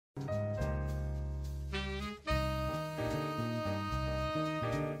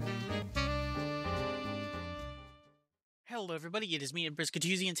Hello, everybody. It is me,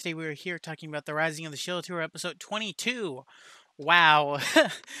 Briskatuzi, and today we are here talking about the Rising of the Shield Tour, episode 22. Wow,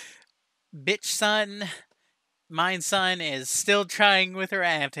 bitch son, mine son is still trying with her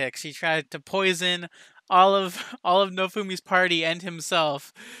antics. She tried to poison all of Nofumi's party and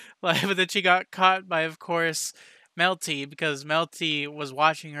himself, but then she got caught by, of course, Melty because Melty was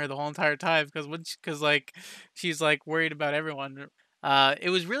watching her the whole entire time because like she's like worried about everyone. It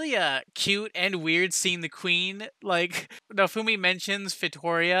was really cute and weird seeing the queen. Like Nofumi mentions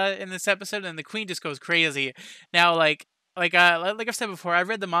Vittoria in this episode, and the queen just goes crazy. Now, like I've said before, I've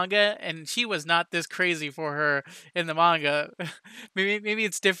read the manga, and she was not this crazy for her in the manga. Maybe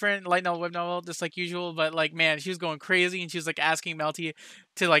it's different, light novel, web novel, just like usual. But like, man, she was going crazy, and she was like asking Melty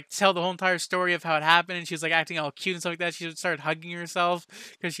to like tell the whole entire story of how it happened, and she was like acting all cute and stuff like that. She started hugging herself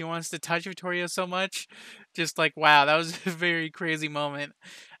because she wants to touch Vittoria so much. Just like, wow, that was a very crazy moment.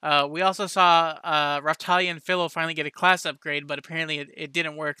 We also saw Raftalia and Philo finally get a class upgrade, but apparently it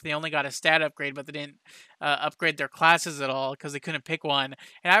didn't work. They only got a stat upgrade, but they didn't upgrade their classes at all because they couldn't pick one.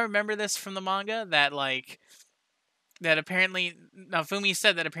 And I remember this from the manga that apparently Nafumi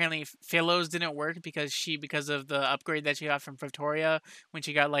said that apparently Philo's didn't work because of the upgrade that she got from Victoria when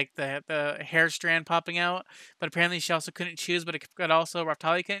she got like the hair strand popping out. But apparently she also couldn't choose, but also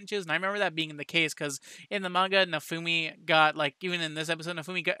Raftali couldn't choose. And I remember that being the case because in the manga Nafumi got like even in this episode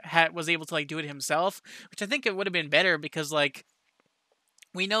was able to like do it himself, which I think it would have been better because like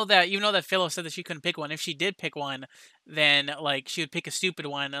we know that you know that Philo said that she couldn't pick one. If she did pick one, then like she would pick a stupid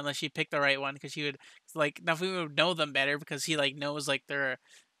one unless she picked the right one because she would like now we would know them better because he like knows like their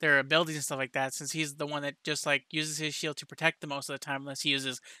abilities and stuff like that since he's the one that just like uses his shield to protect them most of the time unless he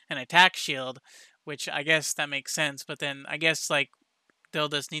uses an attack shield, which I guess that makes sense. But then I guess like they'll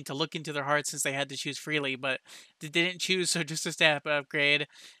just need to look into their hearts since they had to choose freely, but they didn't choose, so just a step upgrade.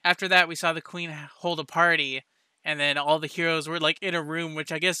 After that, we saw the queen hold a party, and then all the heroes were like in a room,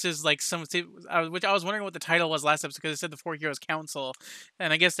 which I guess is like which I was wondering what the title was last episode because it said the Four Heroes Council,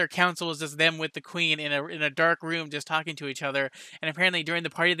 and I guess their council was just them with the queen in a dark room just talking to each other. And apparently during the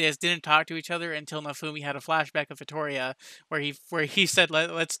party they just didn't talk to each other until Nafumi had a flashback of Vittoria where he said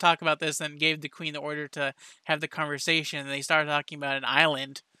let's talk about this and gave the queen the order to have the conversation. And they started talking about an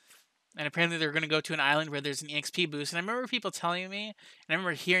island. And apparently they're going to go to an island where there's an EXP boost. And I remember people telling me, and I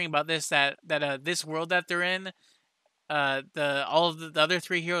remember hearing about this that this world that they're in, the all of the other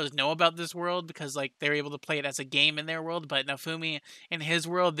three heroes know about this world because like they're able to play it as a game in their world. But Nafumi in his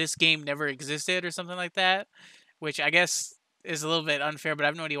world, this game never existed or something like that, which I guess is a little bit unfair. But I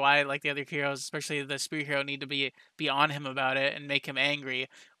have no idea why like the other heroes, especially the spirit hero, need to be on him about it and make him angry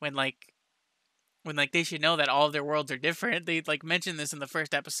when like they should know that all of their worlds are different. They like mentioned this in the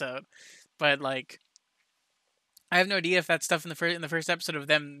first episode, but like I have no idea if that stuff in the first episode of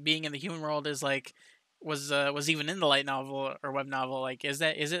them being in the human world is like was even in the light novel or web novel. Like is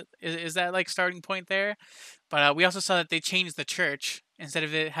that like starting point there? But we also saw that they changed the church. Instead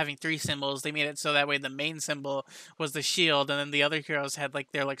of it having three symbols, they made it so that way the main symbol was the shield, and then the other heroes had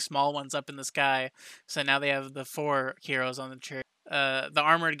like their like small ones up in the sky. So now they have the four heroes on the church. The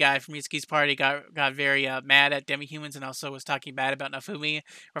armored guy from Mitsuki's party got very mad at demi-humans and also was talking bad about Nafumi.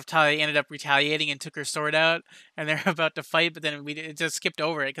 Raftali ended up retaliating and took her sword out, and they're about to fight, but then it just skipped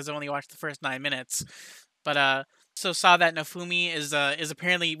over it because I only watched the first 9 minutes. But so saw that Nafumi is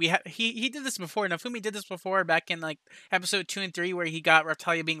apparently he did this before. Nafumi did this before back in like episode 2 and 3 where he got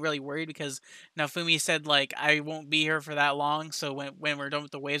Reptalia being really worried because Nafumi said like I won't be here for that long, so when we're done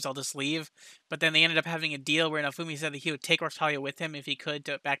with the waves I'll just leave. But then they ended up having a deal where Nafumi said that he would take Reptalia with him if he could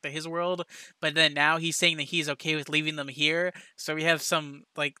back to his world. But then now he's saying that he's okay with leaving them here. So we have some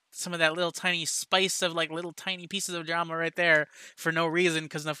of that little tiny spice of like little tiny pieces of drama right there for no reason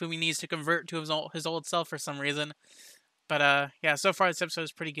because Nafumi needs to convert to his old self for some reason. But yeah, so far this episode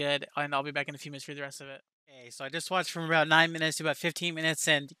is pretty good, and I'll be back in a few minutes for the rest of it. Okay, so I just watched from about 9 minutes to about 15 minutes,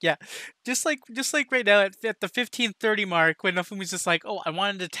 and yeah, just like right now at the 15:30 mark, when Nafumi's just like, oh, I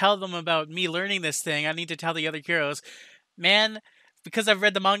wanted to tell them about me learning this thing. I need to tell the other heroes, man. Because I've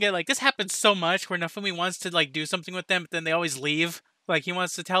read the manga, like this happens so much where Nafumi wants to like do something with them, but then they always leave. Like he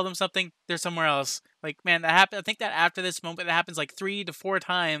wants to tell them something, they're somewhere else. Like man, that happened. I think that after this moment, that happens like 3 to 4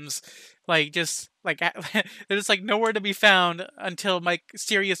 times. Like just like they're just like nowhere to be found until like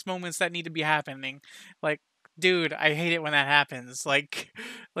serious moments that need to be happening. Like, dude, I hate it when that happens. Like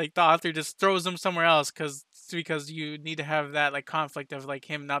the author just throws them somewhere else because you need to have that like conflict of like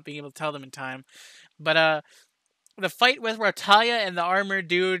him not being able to tell them in time. But the fight with Ratalia and the armored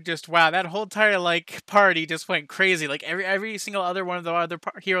dude, just wow, that whole entire like party just went crazy. Like every single other one of the other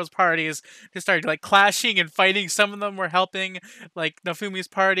heroes' parties just started like clashing and fighting. Some of them were helping like Nafumi's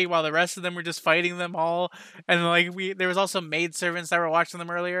party, while the rest of them were just fighting them all. And like there was also maid servants that were watching them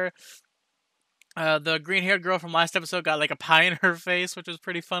earlier. The green-haired girl from last episode got like a pie in her face, which was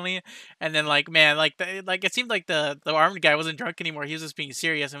pretty funny. And then like man, like it seemed like the armed guy wasn't drunk anymore. He was just being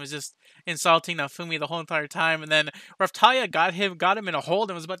serious and was just insulting Nafumi the whole entire time. And then Raphtalia got him in a hold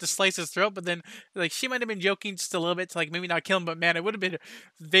and was about to slice his throat, but then like she might have been joking just a little bit to like maybe not kill him. But man, it would have been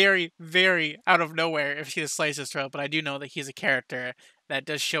very very out of nowhere if she had sliced his throat. But I do know that he's a character that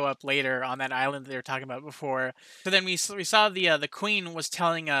does show up later on that island that they were talking about before. So then we saw the queen was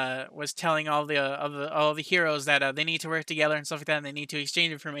telling all the heroes that they need to work together and stuff like that, and they need to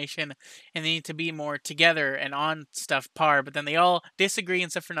exchange information, and they need to be more together and on stuff par. But then they all disagree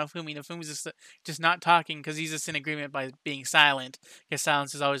except for Nafumi. Nafumi's just not talking because he's just in agreement by being silent, because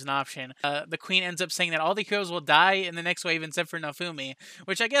silence is always an option. The queen ends up saying that all the heroes will die in the next wave except for Nafumi,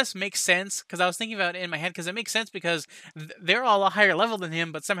 which I guess makes sense because I was thinking about it in my head because it makes sense because they're all a higher level than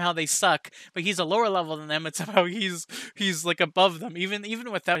him, but somehow they suck. But he's a lower level than them, and somehow he's like above them.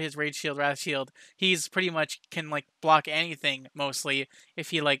 Even without his rage shield, wrath shield, he's pretty much can like block anything mostly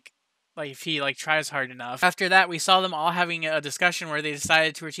if he if he tries hard enough. After that, we saw them all having a discussion where they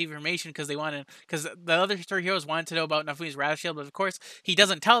decided to retrieve information because the other three heroes wanted to know about Nafumi's wrath shield, but of course he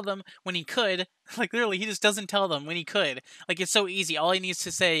doesn't tell them when he could. Like literally, he just doesn't tell them when he could. Like it's so easy. All he needs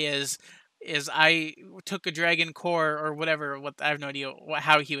to say is I took a dragon core or whatever. What I have no idea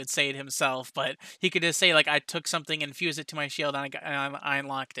how he would say it himself, but he could just say like I took something and fused it to my shield and I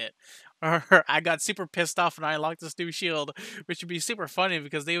unlocked it. Or I got super pissed off and I unlocked this new shield, which would be super funny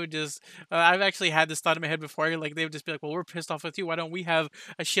because they would just. I've actually had this thought in my head before. Like they would just be like, "Well, we're pissed off with you. Why don't we have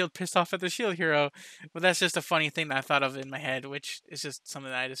a shield pissed off at the shield hero?" But that's just a funny thing that I thought of in my head, which is just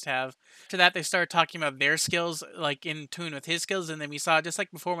something that I just have. After that, they started talking about their skills, like in tune with his skills, and then we saw just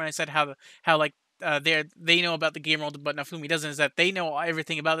like before when I said how like they know about the game world, but Nafumi doesn't. Is that they know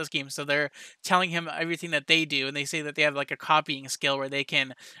everything about this game, so they're telling him everything that they do, and they say that they have like a copying skill where they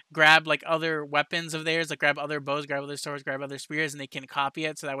can grab like other weapons of theirs, like grab other bows, grab other swords, grab other spears, and they can copy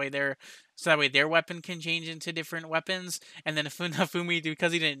it, so that way their weapon can change into different weapons. And then Nafumi,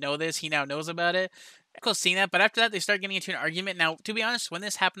 because he didn't know this, he now knows about it. Cool seeing that, but after that they start getting into an argument. Now, to be honest, when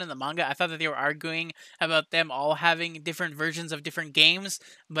this happened in the manga, I thought that they were arguing about them all having different versions of different games.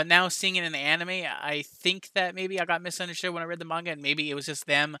 But now seeing it in the anime, I think that maybe I got misunderstood when I read the manga, and maybe it was just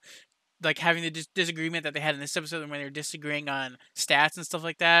them like having the disagreement that they had in this episode when they were disagreeing on stats and stuff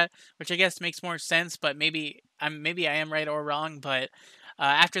like that, which I guess makes more sense. But maybe I am right or wrong. But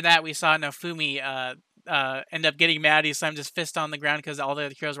after that, we saw Nafumi end up getting mad. He slammed his fist on the ground because all the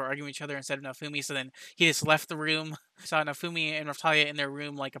heroes were arguing with each other instead of Nafumi. So then he just left the room. We saw Nafumi and Raphtalia in their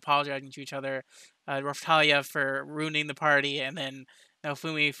room, like apologizing to each other. Raphtalia for ruining the party, and then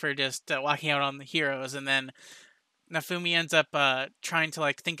Nafumi for just walking out on the heroes. And then Nafumi ends up trying to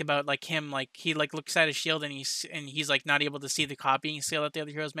like think about like him, like he like looks at his shield and he's like not able to see the copying skill that the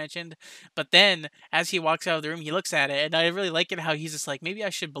other heroes mentioned. But then as he walks out of the room, he looks at it, and I really like it how he's just like, maybe I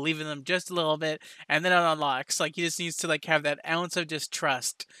should believe in them just a little bit, and then it unlocks. Like he just needs to like have that ounce of just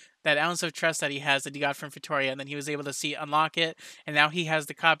trust. That ounce of trust that he has that he got from Victoria, and then he was able to unlock it, and now he has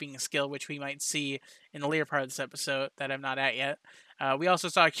the copying skill, which we might see in the later part of this episode that I'm not at yet. We also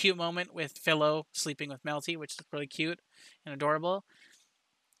saw a cute moment with Philo sleeping with Melty, which is really cute and adorable.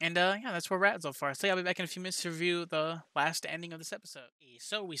 And yeah, that's where we're at so far. So yeah, I'll be back in a few minutes to review the last ending of this episode.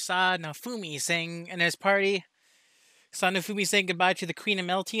 So we saw Nafumi saying in his party, Nafumi saying goodbye to the Queen and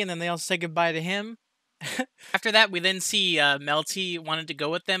Melty, and then they also say goodbye to him. After that, we then see Melty wanted to go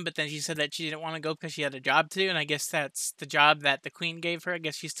with them, but then she said that she didn't want to go because she had a job to do, and I guess that's the job that the Queen gave her. I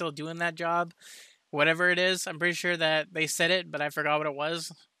guess she's still doing that job. Whatever it is, I'm pretty sure that they said it, but I forgot what it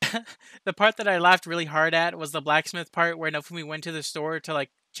was. The part that I laughed really hard at was the blacksmith part where Nofumi went to the store to like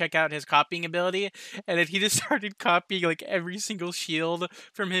check out his copying ability, and then he just started copying like every single shield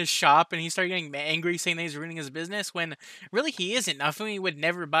from his shop, and he started getting angry saying that he's ruining his business when really he isn't. Nofumi would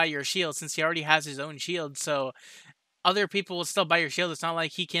never buy your shield since he already has his own shield, so other people will still buy your shield. It's not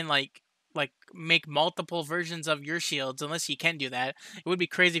like he can like make multiple versions of your shields unless he can do that. It would be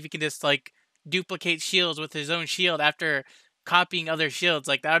crazy if he could just like duplicate shields with his own shield after copying other shields,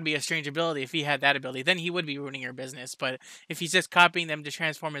 like that would be a strange ability if he had that ability. Then he would be ruining your business. But if he's just copying them to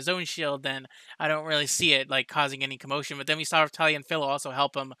transform his own shield, then I don't really see it like causing any commotion. But then we saw Talia and Phil also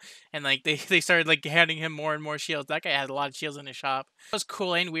help him, and like they started like handing him more and more shields. That guy had a lot of shields in his shop. It was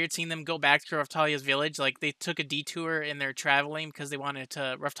cool and weird seeing them go back to Raftalia's village. Like they took a detour in their traveling because they wanted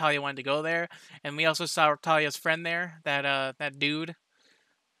to. Raftalia wanted to go there, and we also saw Raftalia's friend there. That dude,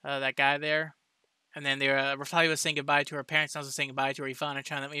 that guy there. And then Raftalia was saying goodbye to her parents, and also saying goodbye to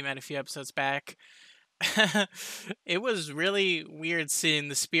Ifana-chan that we met a few episodes back. It was really weird seeing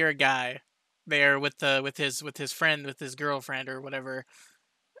the spear guy there with his friend, with his girlfriend or whatever.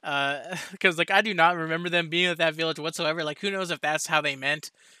 Because like I do not remember them being at that village whatsoever. Like who knows if that's how they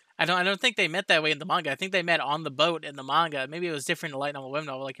meant. I don't think they met that way in the manga. I think they met on the boat in the manga. Maybe it was different in the light novel, web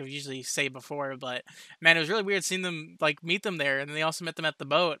novel, like I usually say before. But man, it was really weird seeing them like meet them there, and then they also met them at the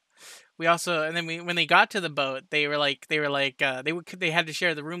boat. We also, and then when they got to the boat, they had to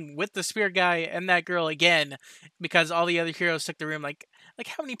share the room with the spear guy and that girl again, because all the other heroes took the room. Like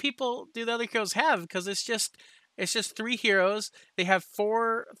how many people do the other heroes have? Because it's just three heroes. They have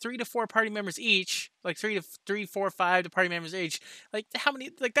 3 to 4 party members each, like 3, 4, 5 party members each. Like how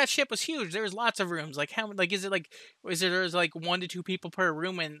many? Like that ship was huge. There was lots of rooms. Like how? Like there's like 1 to 2 people per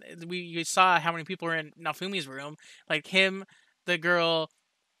room, and we saw how many people were in Nafumi's room. Like him, the girl,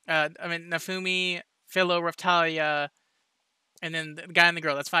 Nafumi, Philo, Raftalia, and then the guy and the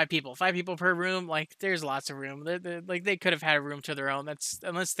girl. That's 5 people. 5 people per room. Like there's lots of room. Like they could have had a room to their own. That's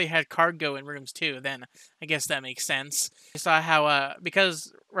unless they had cargo in rooms too. Then I guess that makes sense. I saw how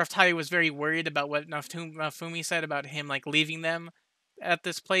because Raftalia was very worried about what Nafumi said about him like leaving them at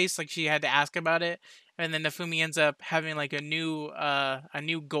this place. Like she had to ask about it. And then Nafumi ends up having like a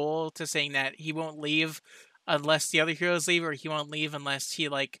new goal to saying that he won't leave unless the other heroes leave, or he won't leave unless he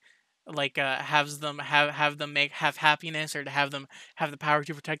has them have them have happiness, or to have them have the power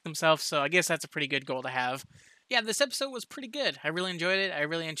to protect themselves. So I guess that's a pretty good goal to have. Yeah, this episode was pretty good. I really enjoyed it. I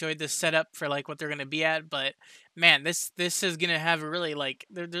really enjoyed this setup for like what they're gonna be at. But man, this is gonna have a really like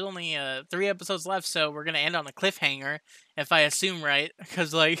there's only 3 episodes left, so we're gonna end on a cliffhanger if I assume right,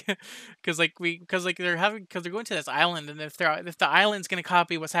 because they're going to this island, and if the island's gonna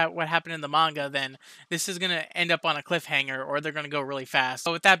copy what happened in the manga, then this is gonna end up on a cliffhanger, or they're gonna go really fast.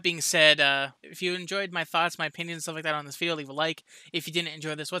 So with that being said, if you enjoyed my thoughts, my opinions, and stuff like that on this video, leave a like. If you didn't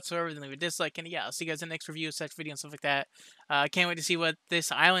enjoy this whatsoever, then leave a dislike. And yeah, I'll see you guys in the next review, such video, and stuff like that. I can't wait to see what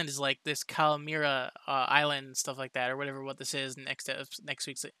this island is like, this Kalmira island, and stuff like that, or whatever what this is next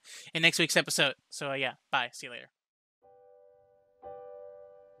week's episode. So yeah, bye. See you later.